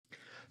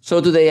So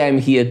today I'm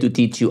here to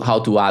teach you how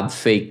to add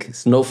fake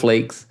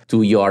snowflakes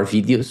to your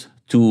videos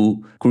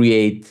to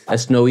create a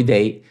snowy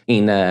day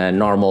in a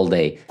normal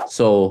day.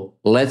 So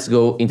let's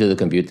go into the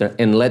computer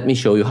and let me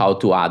show you how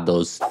to add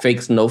those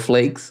fake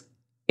snowflakes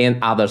and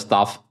other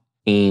stuff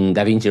in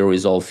Davinci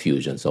Resolve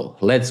Fusion. So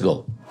let's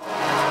go.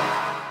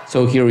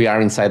 So here we are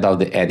inside of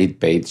the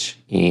edit page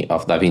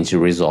of Davinci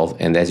Resolve,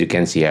 and as you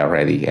can see, I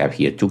already have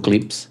here two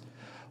clips.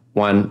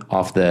 One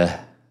of the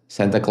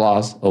Santa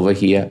Claus over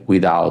here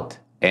without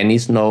any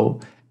snow,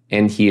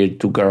 and here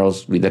two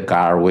girls with a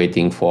car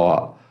waiting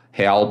for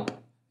help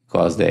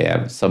because they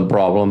have some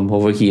problem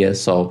over here.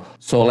 So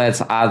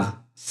let's add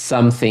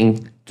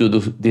something to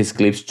these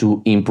clips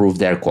to improve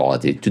their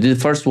quality. To the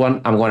first one,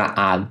 I'm gonna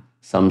add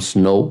some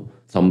snow,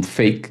 some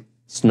fake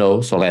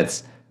snow. So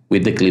let's,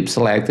 with the clip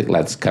selected,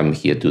 let's come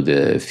here to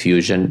the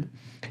Fusion.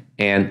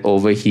 And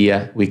over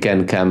here, we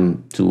can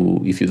come to,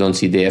 if you don't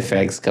see the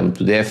effects, come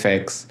to the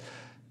effects,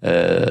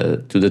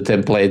 to the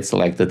templates,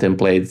 select the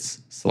templates,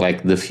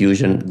 select the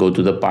Fusion, go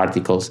to the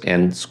particles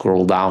and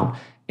scroll down,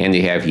 and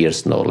you have here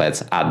snow.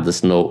 Let's add the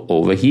snow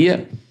over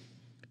here.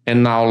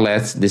 And now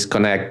let's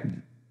disconnect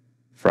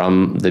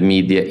from the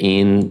media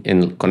in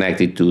and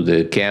connect it to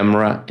the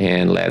camera,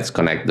 and let's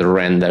connect the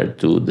render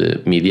to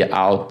the media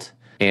out.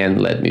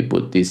 And let me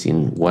put this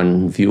in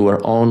one viewer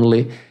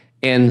only.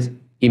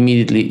 And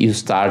immediately you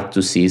start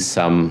to see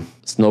some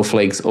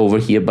snowflakes over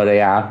here, but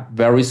they are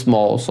very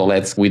small. So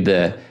let's, with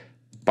the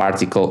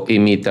particle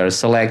emitter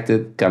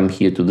selected, come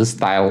here to the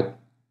style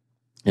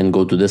and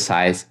go to the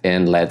size,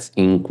 and let's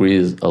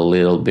increase a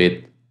little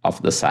bit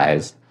of the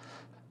size.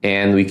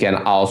 And we can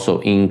also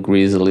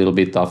increase a little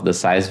bit of the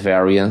size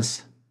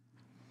variance.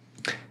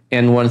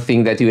 And one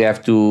thing that you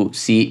have to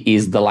see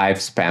is the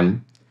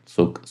lifespan.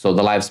 So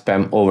the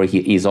lifespan over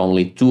here is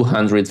only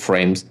 200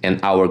 frames, and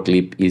our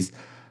clip is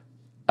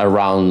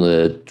around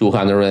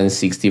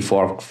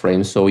 264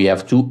 frames. So we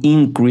have to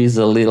increase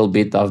a little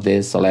bit of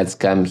this. So let's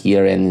come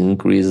here and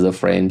increase the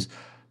frames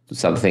to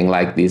something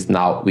like this.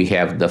 Now we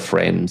have the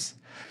frames.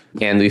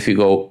 And if you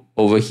go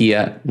over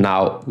here,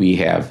 now we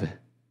have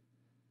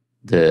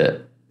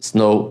the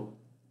snow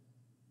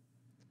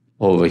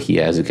over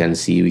here. As you can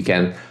see, we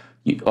can,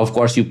 of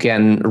course, you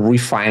can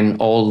refine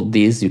all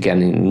this. You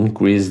can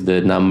increase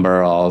the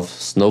number of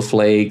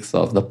snowflakes,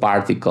 of the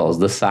particles,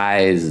 the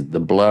size, the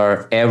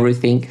blur,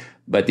 everything.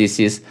 But this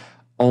is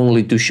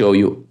only to show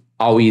you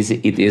how easy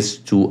it is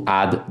to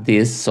add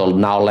this. So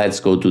now let's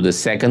go to the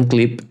second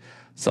clip,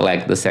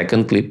 select the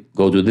second clip,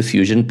 go to the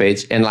Fusion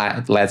page, and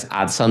let's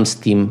add some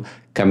steam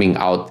coming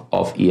out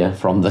of here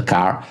from the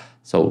car.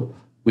 So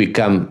we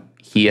come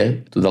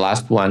here to the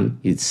last one,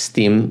 it's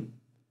steam,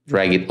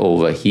 drag it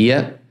over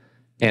here.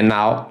 And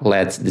now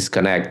let's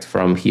disconnect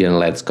from here and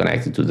let's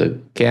connect it to the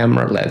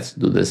camera. Let's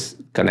do this,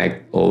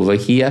 connect over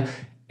here.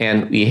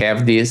 And we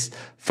have this.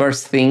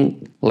 First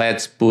thing,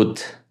 let's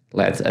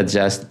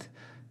adjust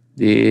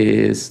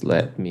this.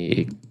 Let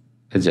me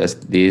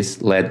adjust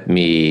this. Let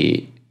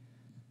me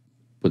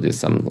put it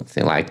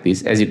something like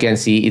this. As you can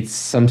see, it's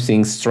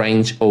something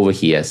strange over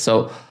here.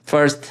 So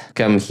first,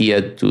 come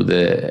here to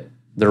the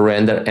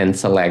render and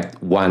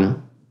select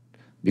 1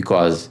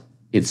 because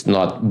it's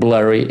not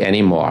blurry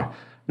anymore.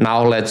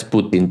 Now let's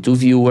put in 2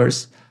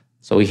 viewers.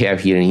 So we have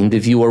here in the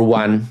viewer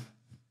 1,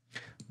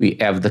 we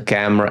have the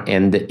camera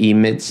and the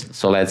image.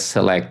 So let's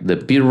select the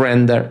peer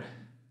render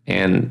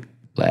and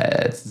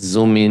let's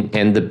zoom in,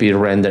 and the peer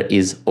render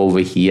is over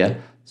here.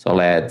 So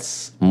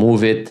let's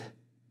move it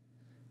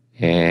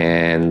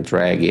and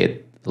drag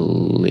it a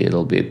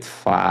little bit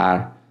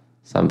far,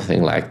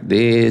 something like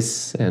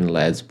this. And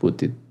let's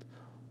put it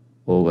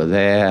over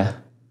there,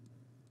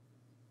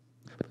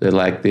 put it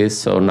like this.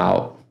 So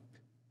now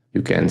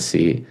you can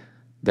see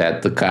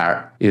that the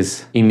car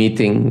is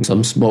emitting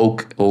some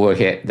smoke over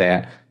here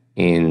there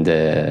in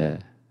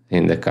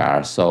the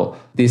car. So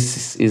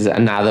this is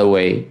another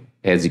way,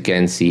 as you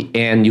can see,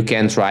 and you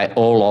can try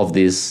all of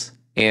this,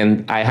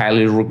 and I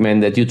highly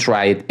recommend that you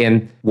try it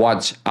and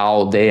watch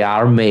how they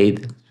are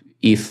made.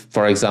 If,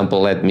 for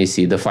example, let me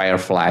see the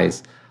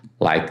fireflies,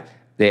 like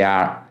they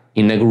are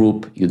in a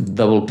group, you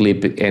double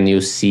click it and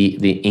you see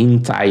the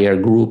entire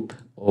group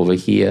over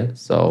here.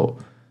 So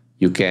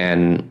you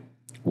can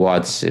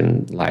watch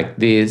them like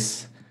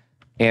this,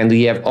 and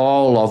we have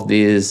all of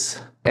these.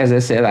 As I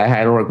said, I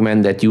highly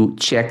recommend that you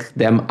check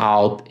them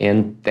out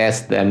and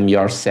test them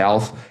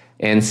yourself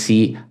and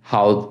see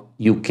how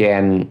you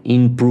can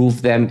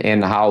improve them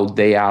and how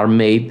they are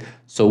made.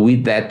 So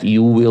with that,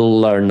 you will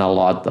learn a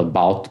lot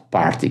about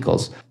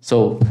particles.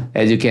 So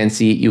as you can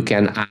see, you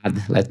can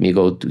add, let me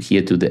go to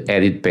here to the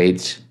edit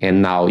page,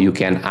 and now you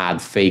can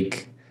add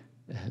fake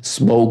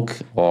smoke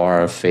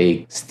or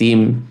fake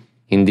steam.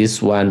 In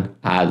this one,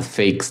 add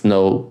fake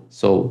snow.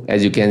 So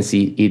as you can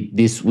see,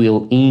 this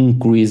will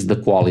increase the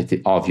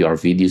quality of your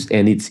videos,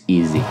 and it's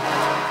easy.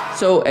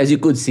 So as you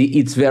could see,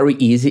 it's very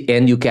easy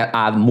and you can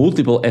add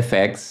multiple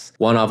effects.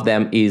 One of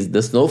them is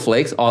the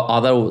snowflakes or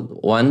other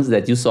ones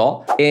that you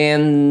saw.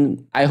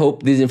 And I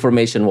hope this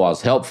information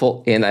was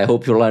helpful and I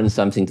hope you learned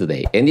something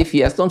today. And if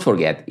yes, don't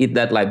forget, hit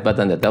that like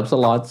button, that helps a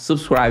lot.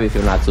 Subscribe if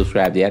you're not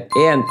subscribed yet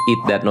and hit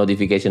that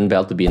notification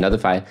bell to be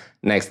notified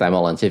next time I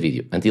launch a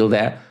video. Until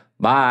there,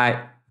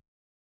 bye.